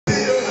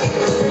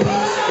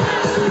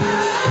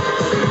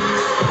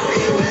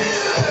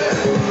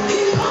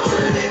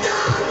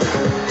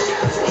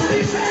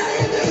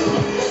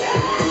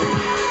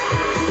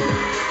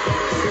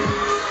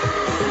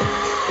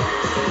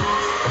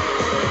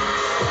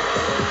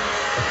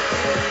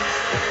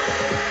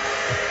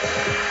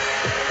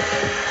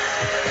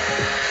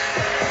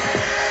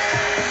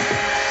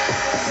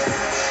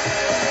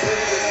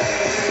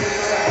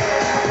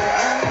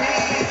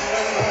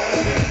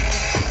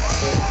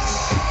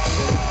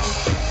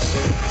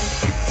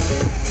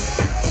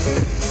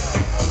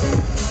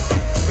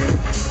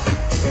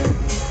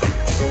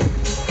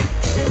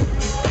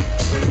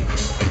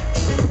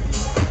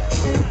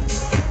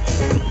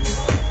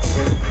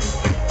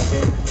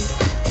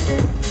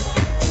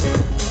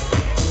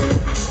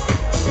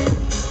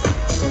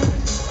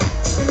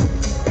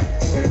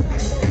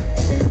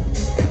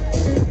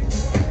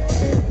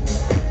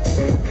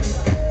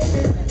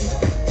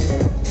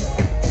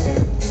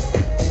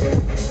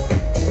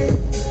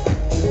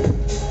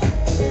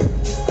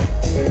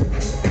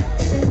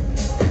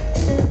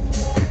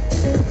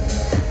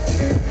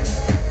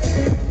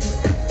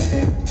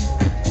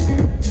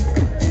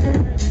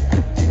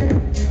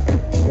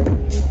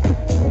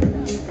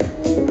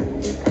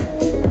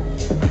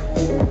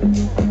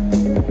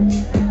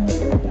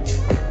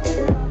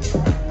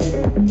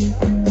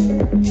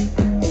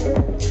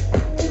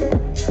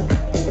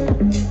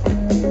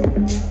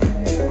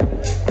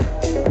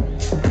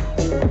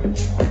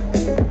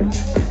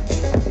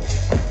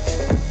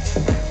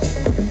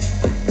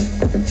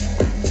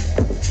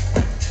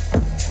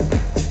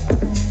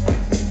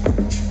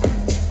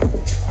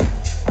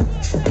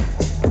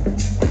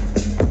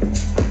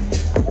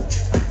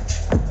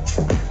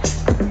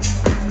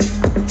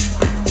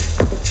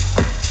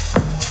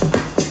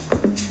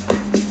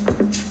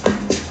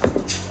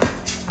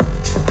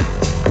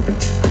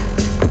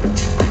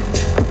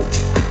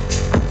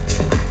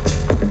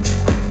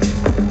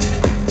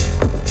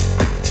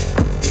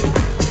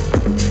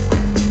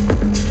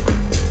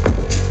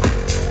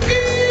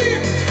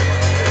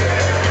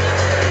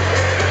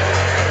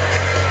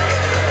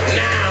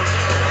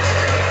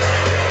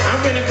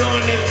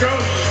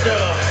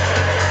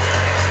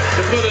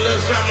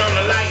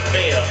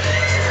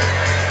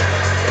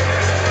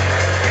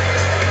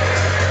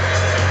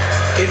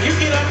If you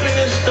get up in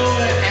this store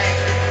and act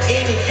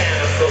any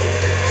kind of fool,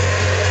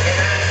 and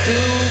I do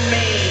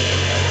mean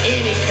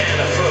any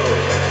kind of fool,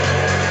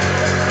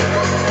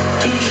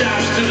 2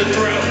 chops to the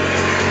throat.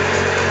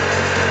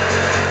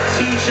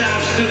 2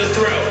 chops to the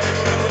throat.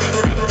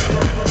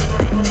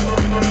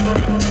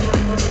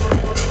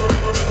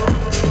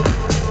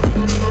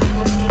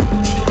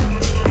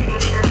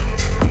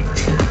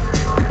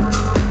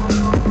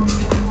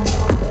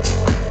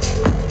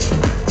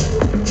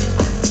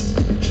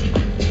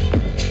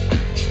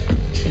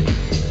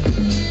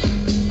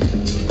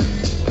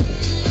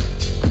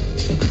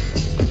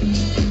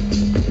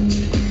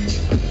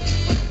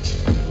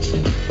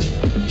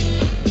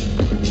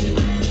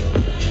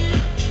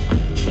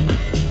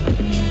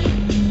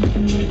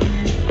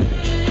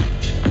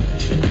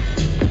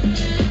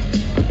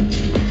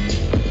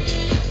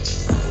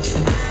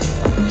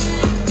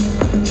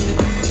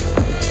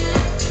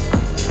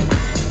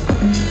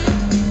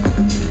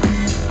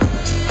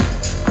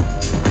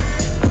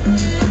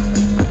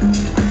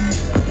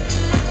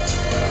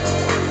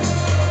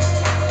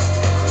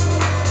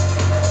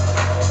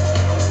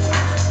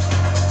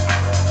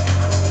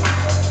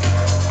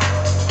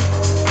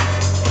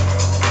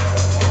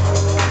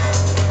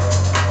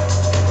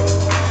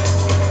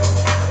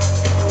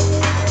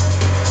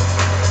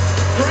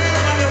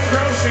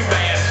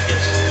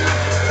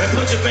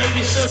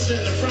 Sister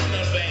in the front of the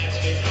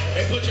basket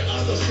and put your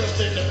other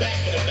sister in the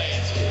back of the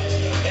basket.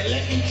 And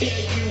let me tell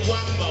you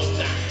one more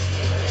time.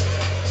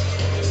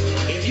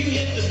 If you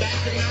hit the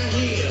back of my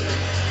heel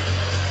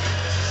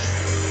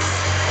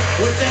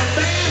with that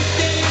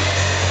basket,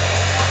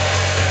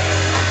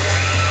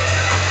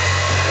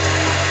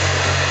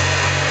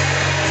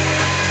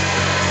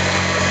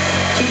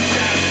 two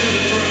chops to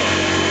the throat.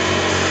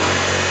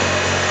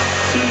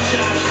 2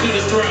 chops to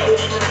the throat.